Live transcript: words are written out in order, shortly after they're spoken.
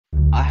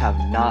I have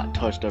not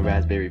touched a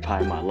Raspberry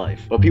Pi in my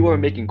life, but people are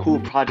making cool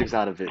projects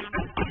out of it.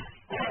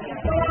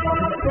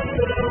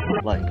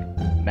 Like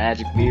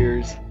magic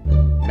mirrors,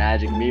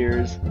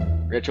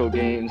 retro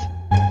games,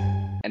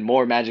 and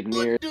more magic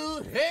mirrors.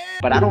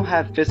 But I don't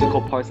have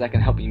physical parts that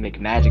can help me make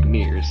magic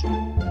mirrors.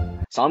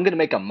 So I'm gonna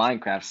make a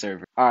Minecraft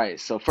server. Alright,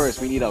 so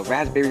first we need a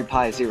Raspberry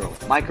Pi Zero,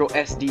 micro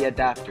SD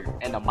adapter,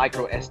 and a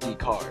micro SD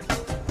card.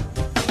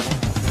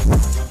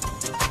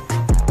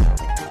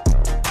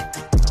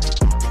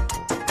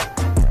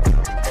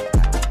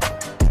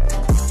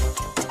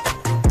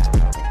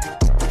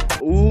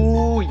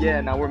 Ooh,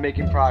 yeah, now we're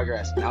making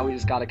progress. Now we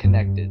just gotta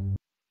connect it.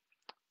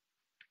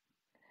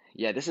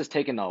 Yeah, this is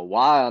taking a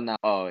while now.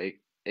 Oh,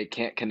 it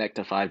can't connect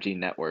to 5G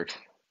networks.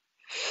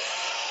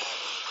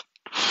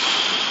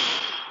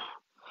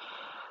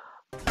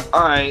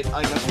 Alright,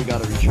 I guess we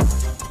gotta reach.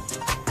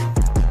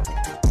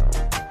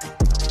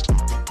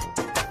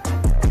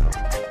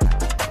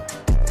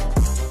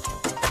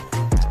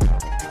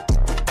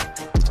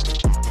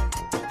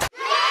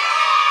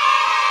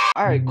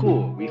 Alright,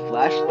 cool. We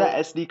flashed the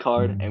SD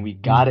card and we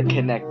got it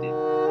connected.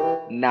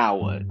 Now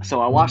what? So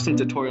I watched some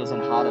tutorials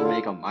on how to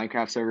make a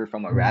Minecraft server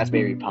from a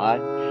Raspberry Pi,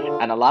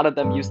 and a lot of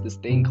them use this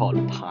thing called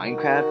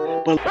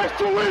Pinecraft, but that's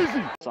too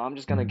easy! So I'm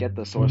just gonna get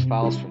the source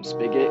files from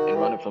Spigot and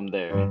run it from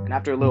there. And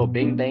after a little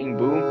bing bang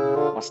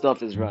boom, my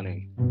stuff is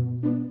running.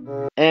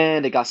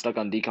 And it got stuck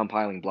on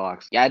decompiling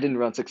blocks. Yeah, it didn't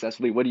run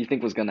successfully. What do you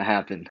think was gonna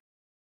happen?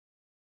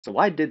 So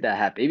why did that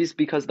happen? Maybe it's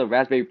because the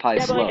Raspberry Pi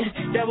is slow.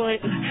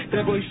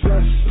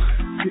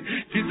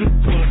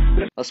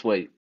 Let's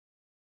wait.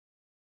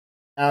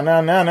 Now,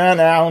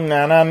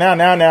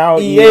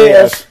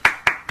 yes.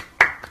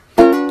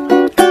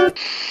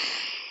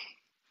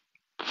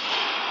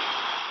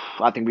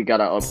 I think we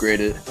gotta upgrade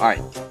it.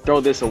 Alright,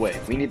 throw this away.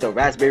 We need the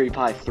Raspberry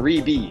Pi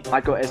 3B,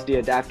 micro SD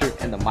adapter,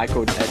 and the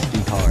micro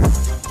SD card.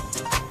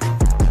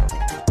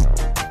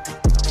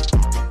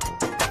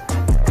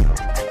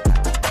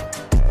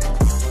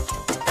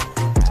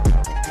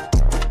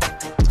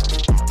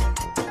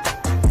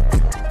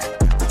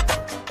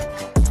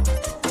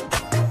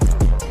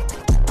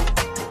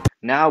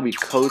 Now we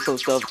code some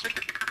stuff,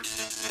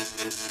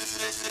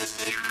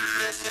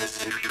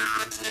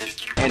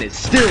 and it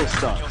still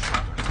sucks.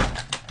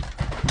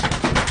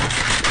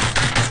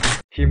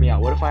 Hear me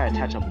out, what if I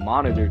attach a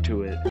monitor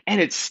to it,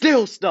 and it's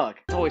still stuck?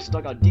 It's always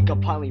stuck on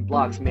decompiling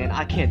blocks, man.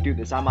 I can't do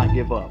this, I might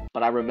give up.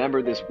 But I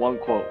remember this one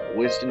quote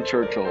Winston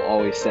Churchill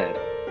always said,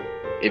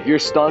 if you're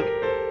stuck,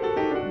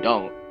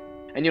 don't.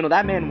 And you know,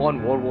 that man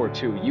won World War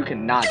II. You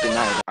cannot deny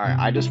that. Alright,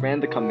 I just ran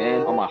the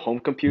command on my home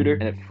computer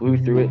and it flew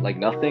through it like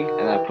nothing.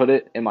 And I put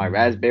it in my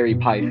Raspberry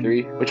Pi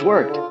 3, which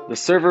worked. The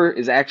server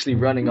is actually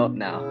running up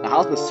now. Now,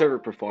 how's the server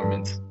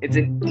performance? It's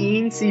an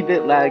eensy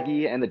bit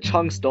laggy and the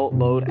chunks don't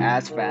load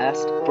as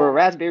fast. For a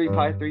Raspberry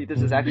Pi 3,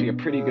 this is actually a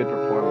pretty good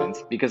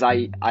performance because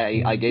I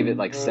gave it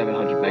like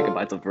 700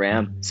 megabytes of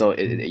RAM. So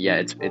yeah,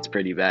 it's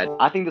pretty bad.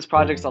 I think this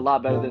project's a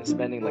lot better than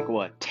spending like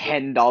what,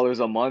 $10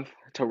 a month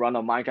to run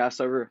a Minecraft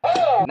server.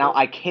 Now,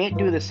 I can't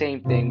do the same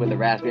thing with the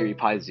Raspberry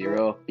Pi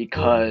Zero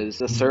because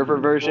the server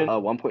version,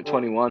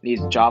 1.21,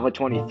 needs Java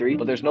 23,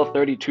 but there's no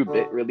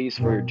 32-bit release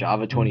for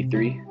Java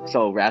 23,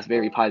 so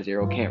Raspberry Pi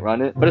Zero can't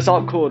run it. But it's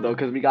all cool though,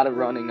 because we got it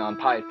running on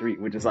Pi 3,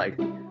 which is like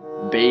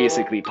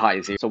basically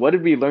Pi Zero. So what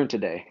did we learn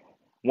today?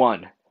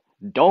 1.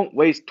 Don't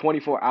waste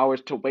 24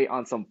 hours to wait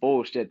on some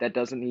bullshit that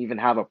doesn't even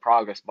have a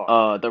progress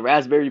bar. The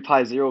Raspberry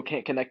Pi Zero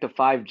can't connect to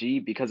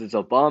 5G because it's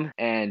a bum,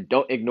 and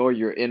don't ignore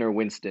your inner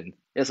Winston.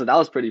 Yeah, so that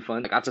was pretty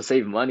fun. I got to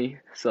save money,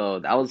 so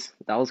that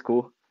was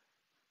cool.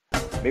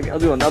 Maybe I'll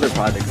do another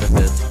project with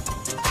this.